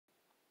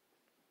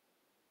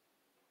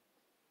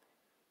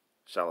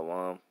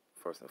Shalom.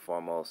 First and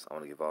foremost, I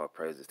want to give all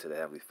praises to the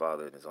Heavenly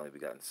Father and His only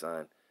begotten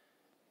Son,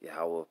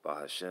 Yahweh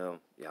Bahashem,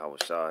 Yahweh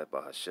Shai,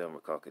 Bahashem,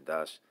 Rakal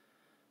Kadash.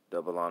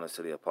 Double honors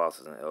to the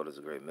apostles and elders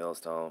of Great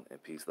Millstone,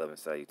 and peace, love, and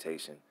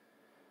salutation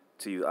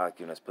to you,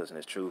 Accuser, that's pushing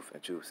His truth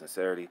and truth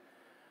sincerity.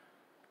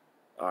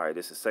 Alright,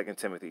 this is 2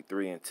 Timothy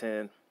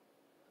 3:10.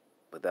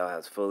 But thou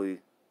hast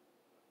fully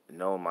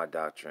known my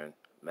doctrine,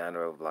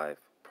 manner of life,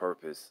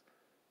 purpose,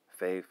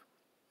 faith,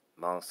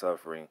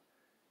 long-suffering,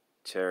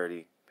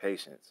 charity,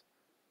 patience,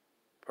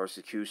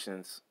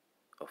 persecutions,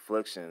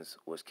 afflictions,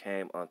 which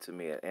came unto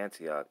me at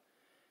Antioch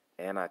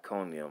and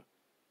Iconium,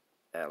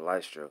 at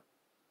Lystra,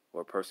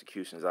 where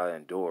persecutions I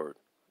endured,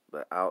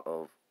 but out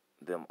of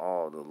them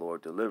all the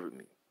Lord delivered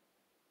me.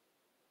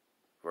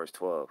 Verse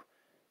 12,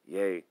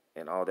 yea,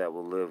 and all that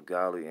will live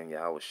godly in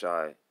Yahweh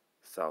Shai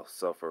shall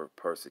suffer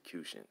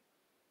persecution.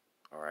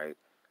 All right.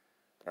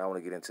 Now I want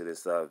to get into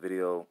this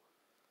video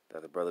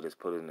that the brother just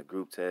put in the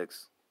group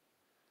text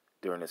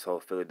during this whole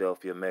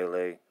Philadelphia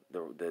melee,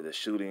 the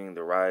shooting,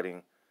 the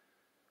rioting.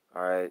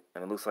 All right.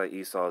 And it looks like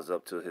Esau is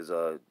up to his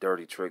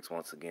dirty tricks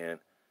once again.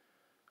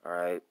 All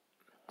right.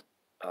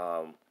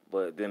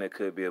 But then it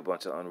could be a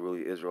bunch of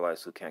unruly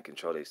Israelites who can't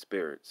control their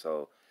spirit.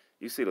 So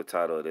you see the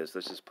title of this.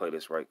 Let's just play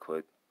this right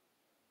quick.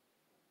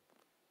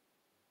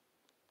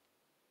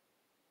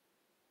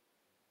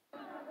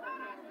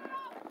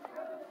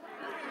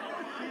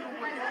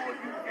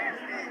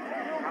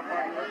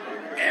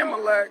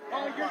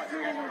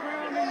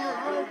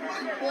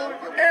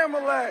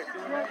 Amalek,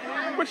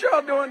 what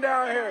y'all doing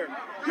down here?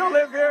 Y'all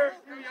live here?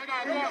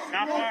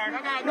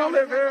 Y'all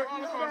live here?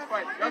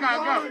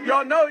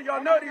 Y'all know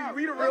these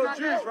we the real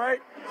Jews, right?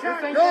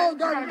 Y'all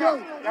gotta go.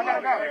 Y'all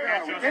gotta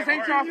go. This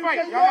ain't y'all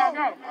fight. Y'all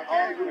gotta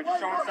go. We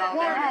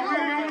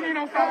don't need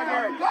no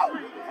solidarity.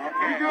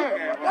 We good.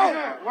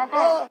 Walk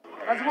off.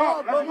 Let's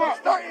walk. Let's walk.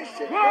 Start this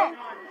shit. Walk.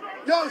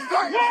 Yo,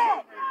 start this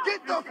shit.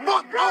 Get the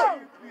fuck out.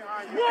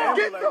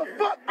 Get the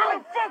fuck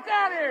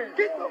out of here.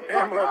 Get the fuck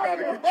out. Amalek about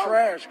to get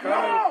trash, cuz.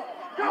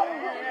 Get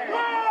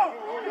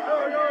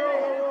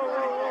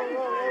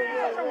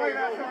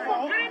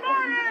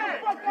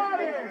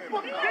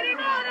him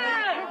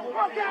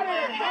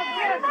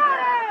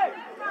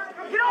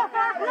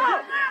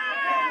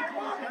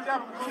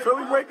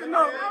Philly waking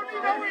up.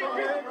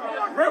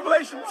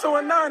 Revelation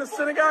 2:9, the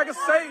synagogue of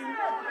Satan.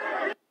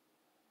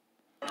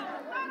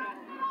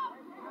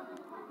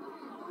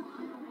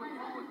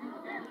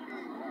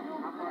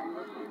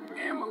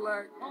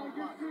 Amalek.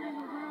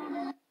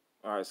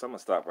 All right, so I'm going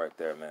to stop right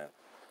there, man.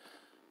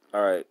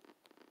 All right.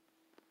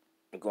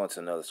 I'm going to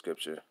another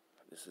scripture.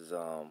 This is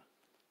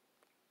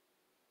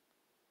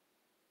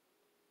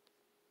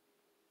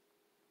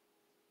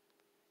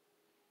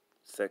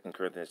 2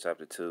 Corinthians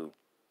chapter 2,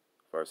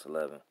 verse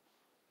 11.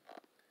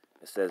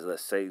 It says,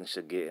 lest Satan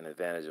should get an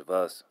advantage of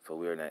us, for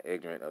we are not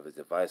ignorant of his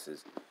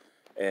devices.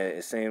 And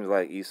it seems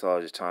like Esau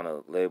is just trying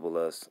to label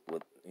us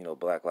with,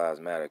 Black Lives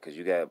Matter, because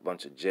you got a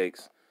bunch of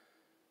Jakes.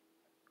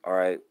 All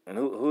right, and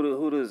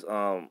who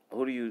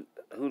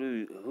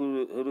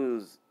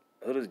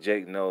does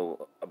Jake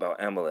know about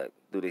Amalek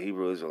through the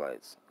Hebrew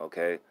Israelites?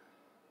 Okay,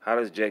 how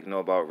does Jake know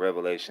about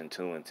Revelation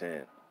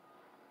 2:10?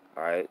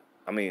 All right,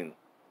 I mean,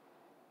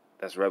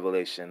 that's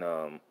Revelation.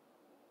 Matter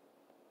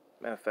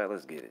of fact,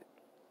 let's get it.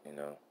 I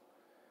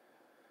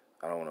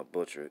don't want to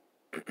butcher it.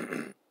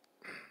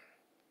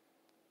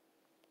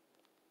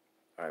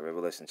 All right,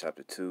 Revelation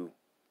chapter 2.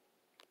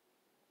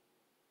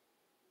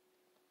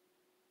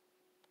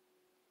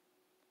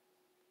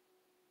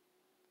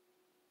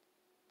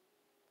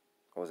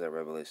 Or was that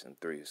Revelation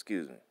 3?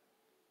 Excuse me.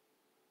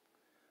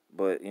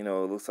 But, it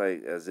looks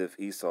like as if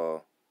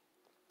Esau,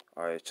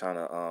 all right, is trying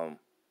to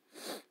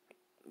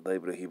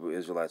label the Hebrew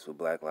Israelites with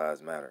Black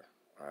Lives Matter,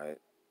 all right?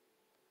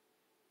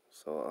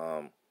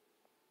 So,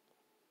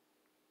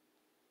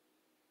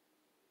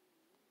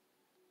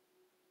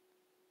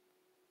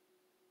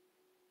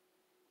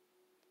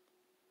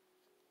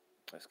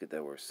 let's get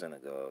that word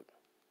synagogue.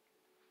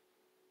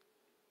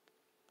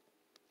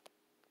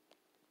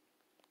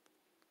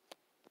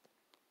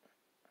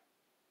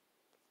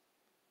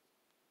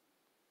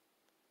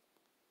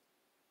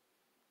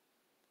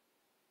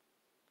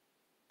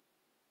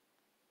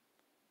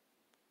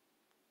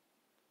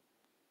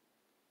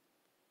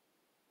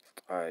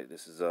 All right,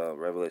 this is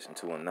Revelation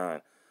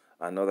 2:9.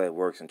 I know that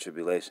works in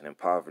tribulation and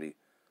poverty,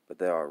 but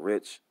they are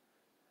rich,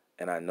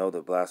 and I know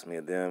the blasphemy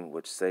of them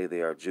which say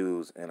they are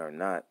Jews and are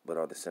not, but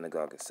are the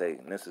synagogue of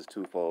Satan. This is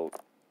twofold.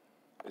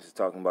 This is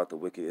talking about the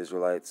wicked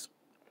Israelites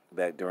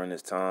back during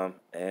this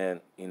time,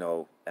 and,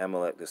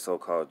 Amalek, the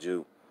so-called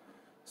Jew.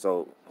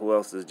 So who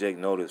else does Jake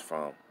know this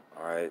from?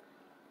 All right,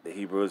 the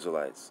Hebrew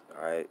Israelites.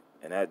 All right,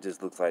 and that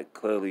just looks like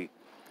clearly,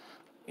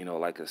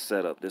 like a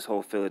setup. This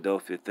whole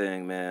Philadelphia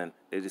thing, man,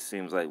 it just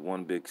seems like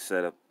one big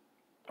setup.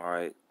 All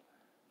right,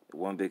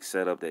 one big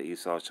setup that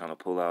Esau's trying to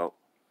pull out.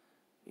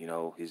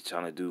 He's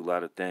trying to do a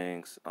lot of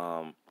things.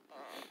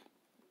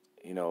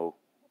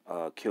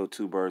 Kill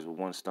two birds with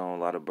one stone,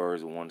 a lot of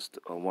birds with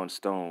one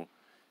stone.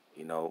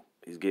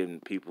 He's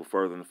getting people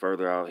further and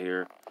further out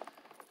here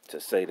to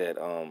say that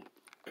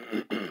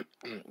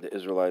the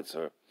Israelites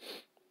are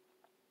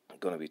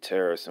going to be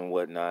terrorists and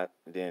whatnot.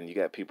 Then you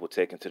got people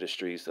taking to the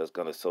streets that's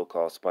going to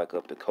so-called spike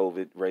up the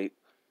COVID rate.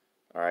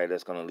 All right,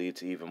 that's going to lead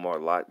to even more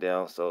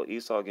lockdown. So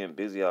Esau getting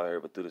busy out here,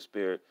 but through the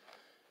Spirit,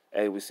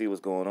 hey, we see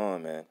what's going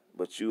on, man.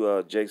 But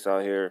you, Jake's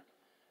out here.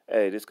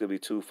 Hey, this could be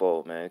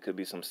twofold, man. It could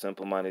be some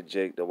simple-minded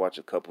Jake that watch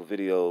a couple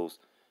videos,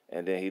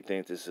 and then he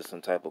thinks this is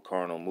some type of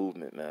carnal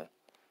movement, man.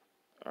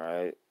 All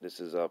right, this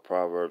is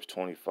Proverbs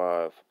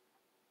 25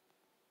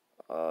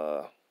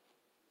 and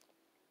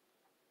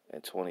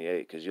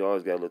 28, because you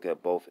always got to look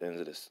at both ends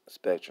of the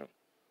spectrum.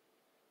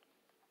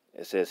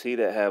 It says, he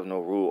that have no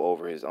rule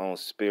over his own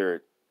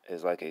spirit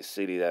is like a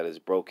city that is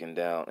broken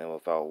down and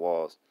without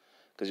walls.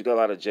 Because you got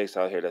a lot of Jakes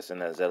out here that's in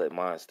that zealot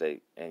mind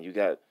state. And you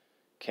got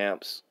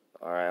camps,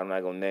 all right, I'm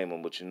not going to name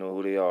them, but you know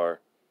who they are,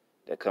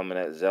 that come in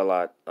that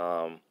zealot,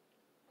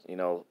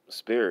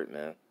 spirit,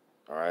 man.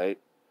 All right?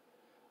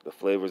 The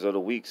flavors of the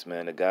weeks,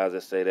 man. The guys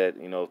that say that,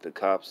 if the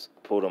cops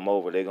pull them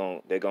over, they're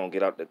gonna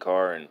get out the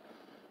car and,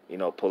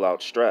 pull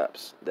out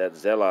straps. That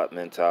zealot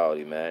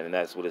mentality, man. And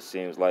that's what it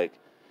seems like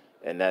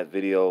in that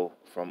video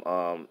from,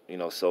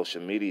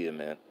 social media,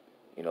 man.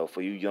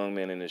 For you young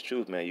men in this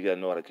truth, man, you got to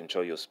know how to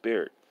control your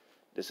spirit.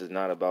 This is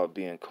not about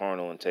being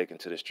carnal and taking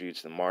to the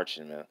streets and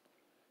marching, man.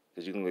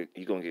 Because you're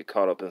going to get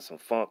caught up in some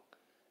funk,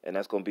 and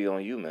that's going to be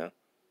on you, man.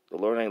 The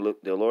Lord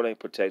ain't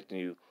protecting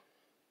you.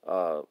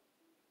 The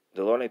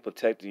Lord ain't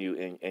protecting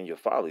you in your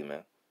folly,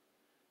 man.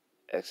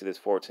 Exodus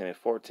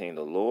 14:14,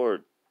 the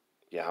Lord,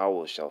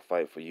 Yahweh, shall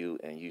fight for you,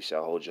 and you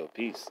shall hold your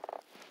peace.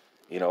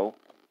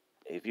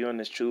 If you're in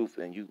this truth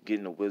and you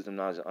getting the wisdom,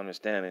 knowledge, and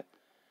understanding,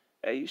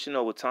 hey, you should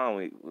know what time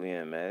we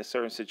in, man. There's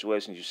certain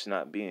situations you should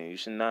not be in. You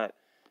should not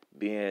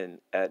be in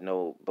at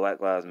no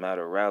Black Lives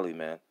Matter rally,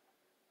 man.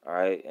 All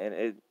right? And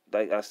it,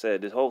 like I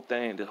said, this whole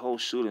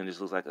shooting just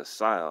looks like a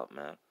psyop,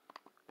 man.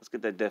 Let's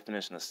get that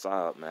definition of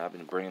psyop, man. I've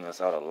been bringing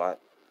this out a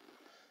lot.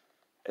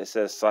 It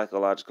says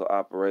psychological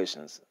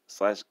operations.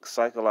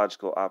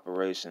 Psychological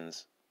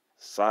operations,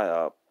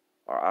 psyop,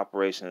 are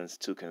operations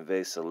to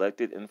convey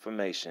selected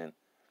information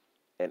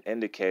and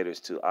indicators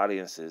to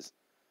audiences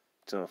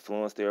to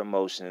influence their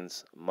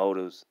emotions,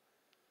 motives,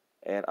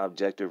 and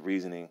objective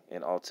reasoning,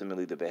 and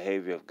ultimately the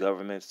behavior of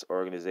governments,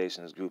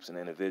 organizations, groups, and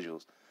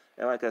individuals.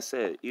 And like I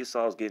said,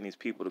 Esau's getting these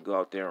people to go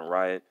out there and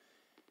riot.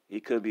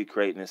 He could be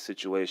creating a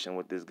situation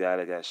with this guy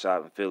that got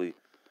shot in Philly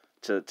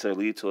to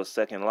lead to a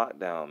second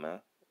lockdown,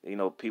 man.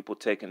 People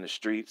taking the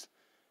streets.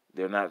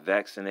 They're not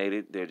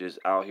vaccinated. They're just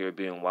out here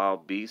being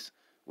wild beasts.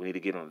 We need to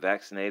get them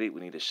vaccinated.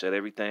 We need to shut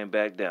everything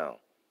back down.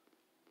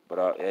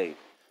 But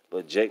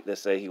Jake that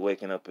say he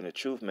waking up in the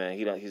truth, man,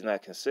 he's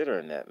not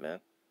considering that, man.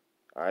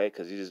 All right,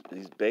 because he's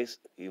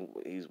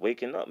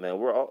waking up, man.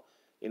 We're all,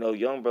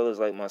 young brothers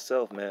like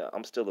myself, man.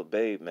 I'm still a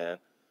babe, man.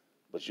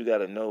 But you got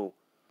to know,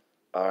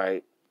 all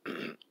right,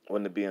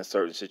 when to be in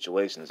certain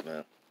situations,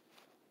 man.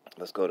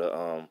 Let's go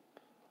to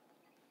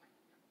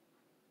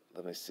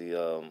let me see,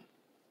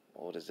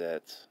 what is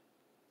that?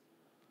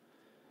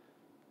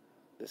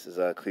 This is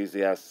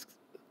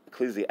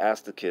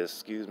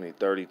Ecclesiasticus,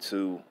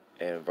 32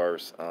 and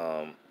verse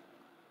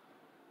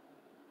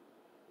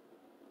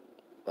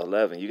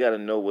 11. You got to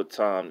know what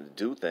time to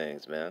do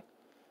things, man.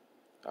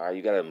 All right,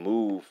 you got to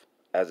move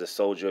as a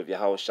soldier of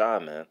Yahweh Shai,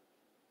 man.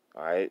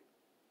 All right,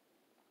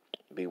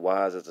 be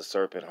wise as a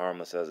serpent,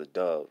 harmless as a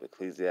dove.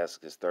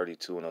 Ecclesiasticus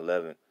 32 and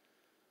 11.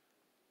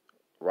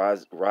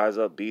 Rise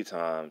up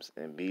betimes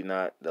and be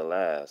not the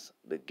last,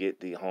 but get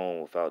thee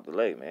home without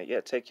delay, man. Yeah,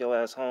 take your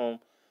ass home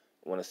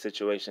when a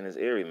situation is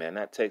eerie, man.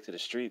 Not take to the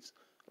streets.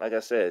 Like I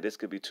said, this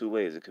could be two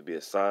ways. It could be a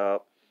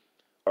psyop,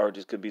 or it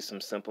just could be some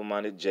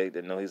simple-minded Jake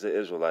that know he's an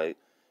Israelite,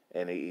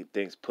 and he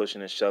thinks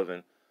pushing and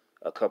shoving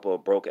a couple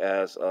of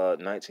broke-ass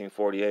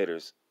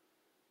 1948ers,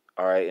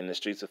 all right, in the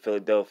streets of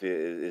Philadelphia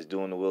is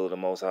doing the will of the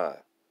Most High.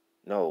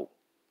 No,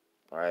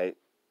 all right?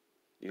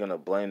 You're going to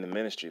blame the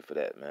ministry for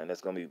that, man.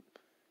 That's going to be,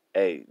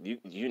 hey,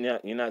 you're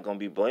not going to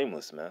be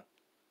blameless, man.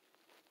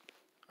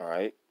 All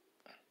right?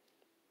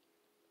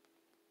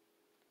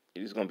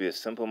 You're just going to be a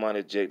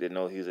simple-minded Jake that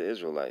know he's an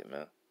Israelite,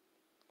 man.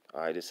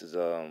 All right, this is,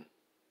 and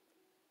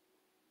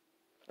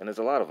there's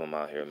a lot of them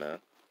out here, man.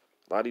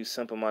 A lot of you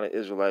simple-minded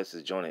Israelites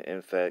is joining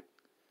Infect,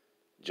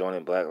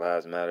 joining Black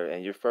Lives Matter,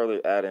 and you're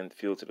further adding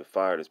fuel to the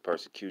fire of this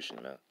persecution,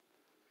 man.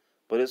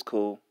 But it's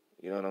cool,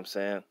 you know what I'm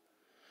saying?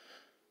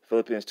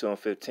 Philippians 2 and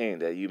 15,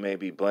 that you may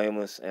be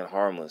blameless and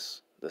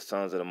harmless, the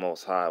sons of the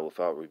Most High,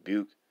 without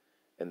rebuke,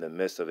 in the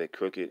midst of a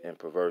crooked and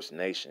perverse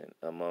nation,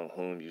 among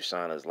whom you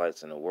shine as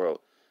lights in the world.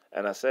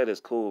 And I said it's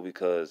cool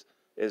because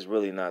it's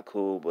really not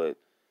cool, but,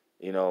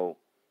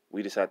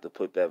 we just have to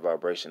put that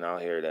vibration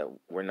out here that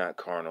we're not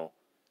carnal,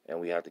 and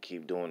we have to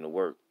keep doing the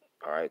work,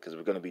 all right? Because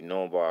we're going to be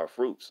known by our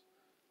fruits,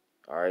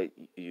 all right?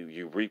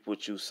 You reap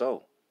what you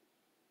sow.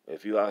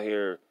 If you out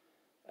here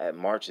at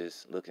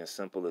marches looking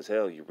simple as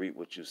hell, you reap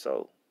what you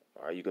sow.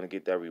 All right, you're going to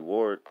get that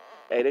reward.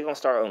 Hey, they're going to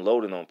start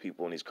unloading on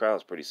people in these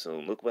crowds pretty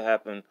soon. Look what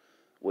happened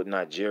with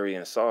Nigeria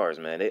and SARS,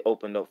 man. They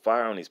opened up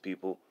fire on these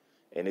people.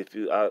 And if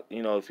you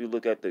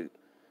look at the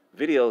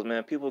videos,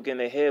 man, people getting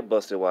their head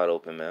busted wide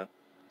open, man.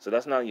 So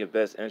that's not in your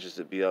best interest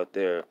to be out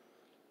there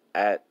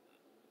at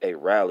a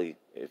rally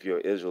if you're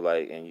an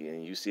Israelite and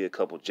you see a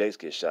couple Jakes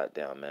get shot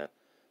down, man.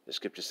 The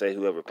scriptures say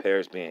whoever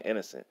perishes being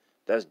innocent.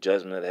 That's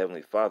judgment of the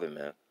Heavenly Father,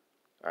 man.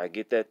 All right,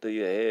 get that through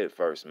your head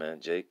first, man,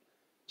 Jake.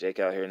 Jake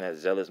out here in that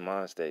zealous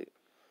mind state.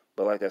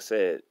 But like I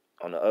said,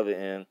 on the other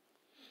end,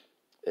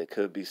 it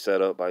could be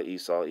set up by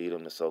Esau,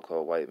 Edom, the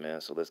so-called white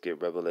man. So let's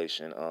get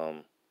Revelation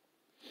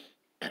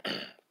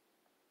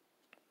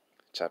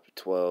chapter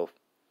 12.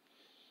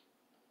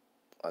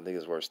 I think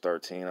it's verse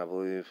 13, I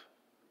believe.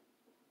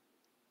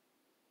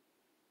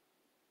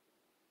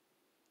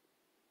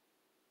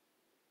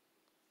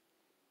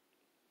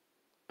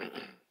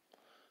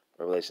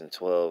 Revelation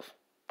 12.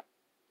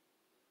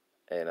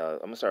 And I'm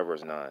going to start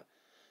verse 9.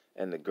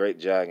 And the great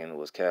dragon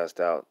was cast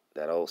out,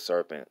 that old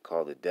serpent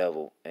called the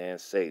devil and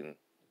Satan,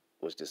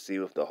 which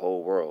deceiveth the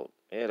whole world.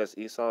 Yeah, that's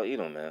Esau,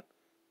 Edom, man.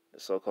 The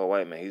so-called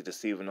white man. He's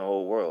deceiving the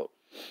whole world.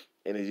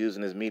 And he's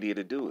using his media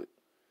to do it.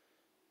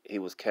 He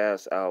was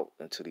cast out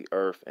into the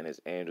earth, and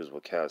his angels were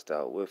cast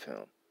out with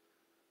him.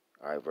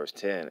 All right, verse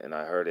 10. And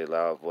I heard a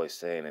loud voice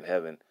saying in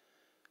heaven,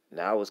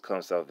 now is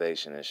come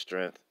salvation and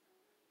strength,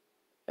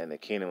 and the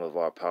kingdom of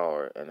our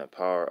power, and the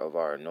power of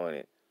our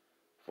anointed.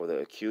 For the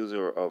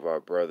accuser of our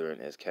brethren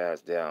is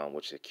cast down,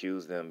 which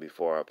accused them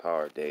before our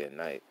power day and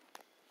night.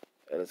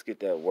 And let's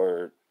get that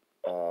word,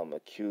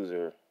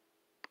 accuser,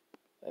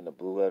 and the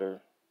blue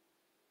letter.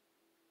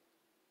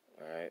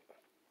 All right.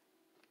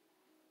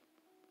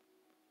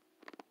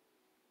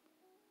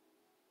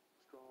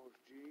 Strong's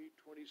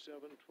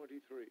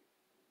G2723.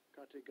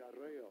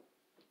 Categareo.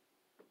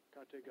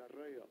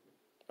 Categareo.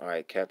 All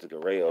right,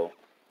 categoreo.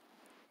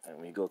 And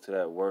when you go to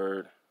that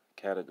word,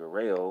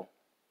 categoreo,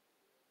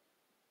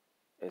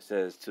 it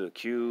says to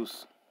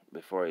accuse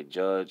before a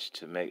judge,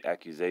 to make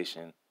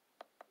accusation.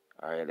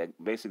 All right,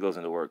 that basically goes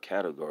into the word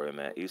category,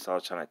 man.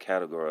 Esau's trying to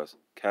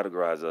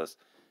categorize us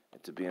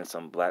into being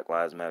some Black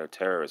Lives Matter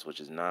terrorists, which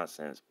is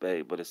nonsense,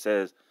 babe. But it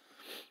says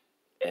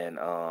in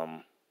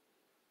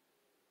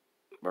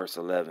verse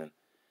 11,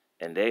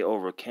 and they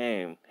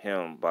overcame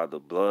him by the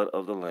blood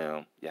of the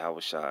Lamb,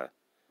 Yahushua,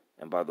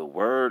 and by the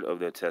word of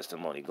their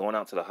testimony, going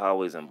out to the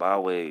highways and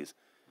byways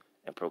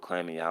and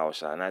proclaiming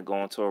Yahushua, not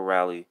going to a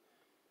rally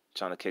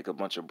trying to kick a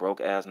bunch of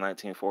broke-ass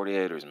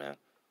 1948ers, man.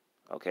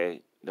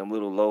 Okay? Them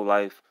little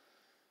low-life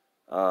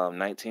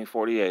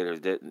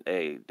 1948ers,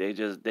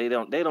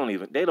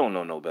 they don't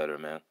know no better,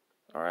 man.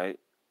 All right?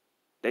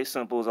 They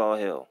simple as all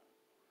hell.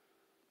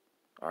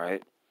 All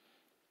right?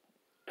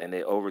 And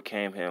they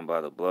overcame him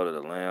by the blood of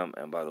the Lamb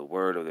and by the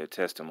word of their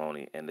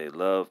testimony, and they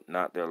loved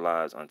not their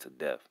lives unto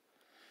death.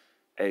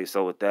 Hey,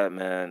 so with that,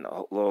 man,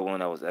 Lord,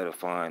 one that was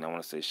edifying, I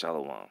want to say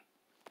shalom.